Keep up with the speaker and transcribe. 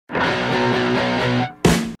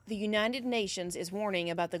United Nations is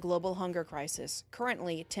warning about the global hunger crisis.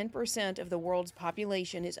 Currently, 10% of the world's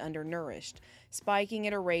population is undernourished, spiking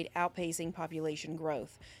at a rate outpacing population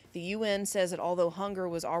growth. The UN says that although hunger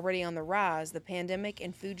was already on the rise, the pandemic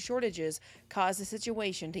and food shortages caused the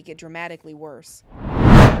situation to get dramatically worse.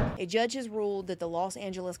 A judge has ruled that the Los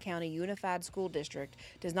Angeles County Unified School District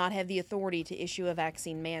does not have the authority to issue a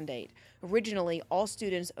vaccine mandate. Originally, all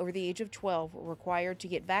students over the age of 12 were required to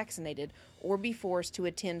get vaccinated or be forced to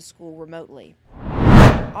attend school remotely.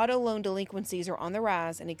 Auto loan delinquencies are on the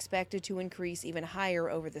rise and expected to increase even higher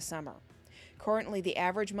over the summer. Currently, the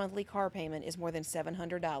average monthly car payment is more than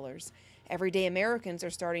 $700. Everyday Americans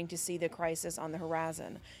are starting to see the crisis on the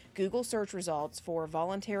horizon. Google search results for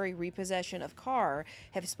voluntary repossession of car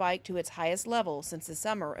have spiked to its highest level since the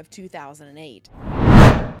summer of 2008.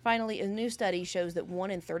 Finally, a new study shows that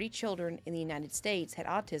 1 in 30 children in the United States had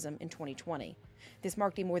autism in 2020. This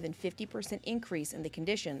marked a more than 50% increase in the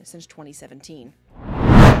condition since 2017.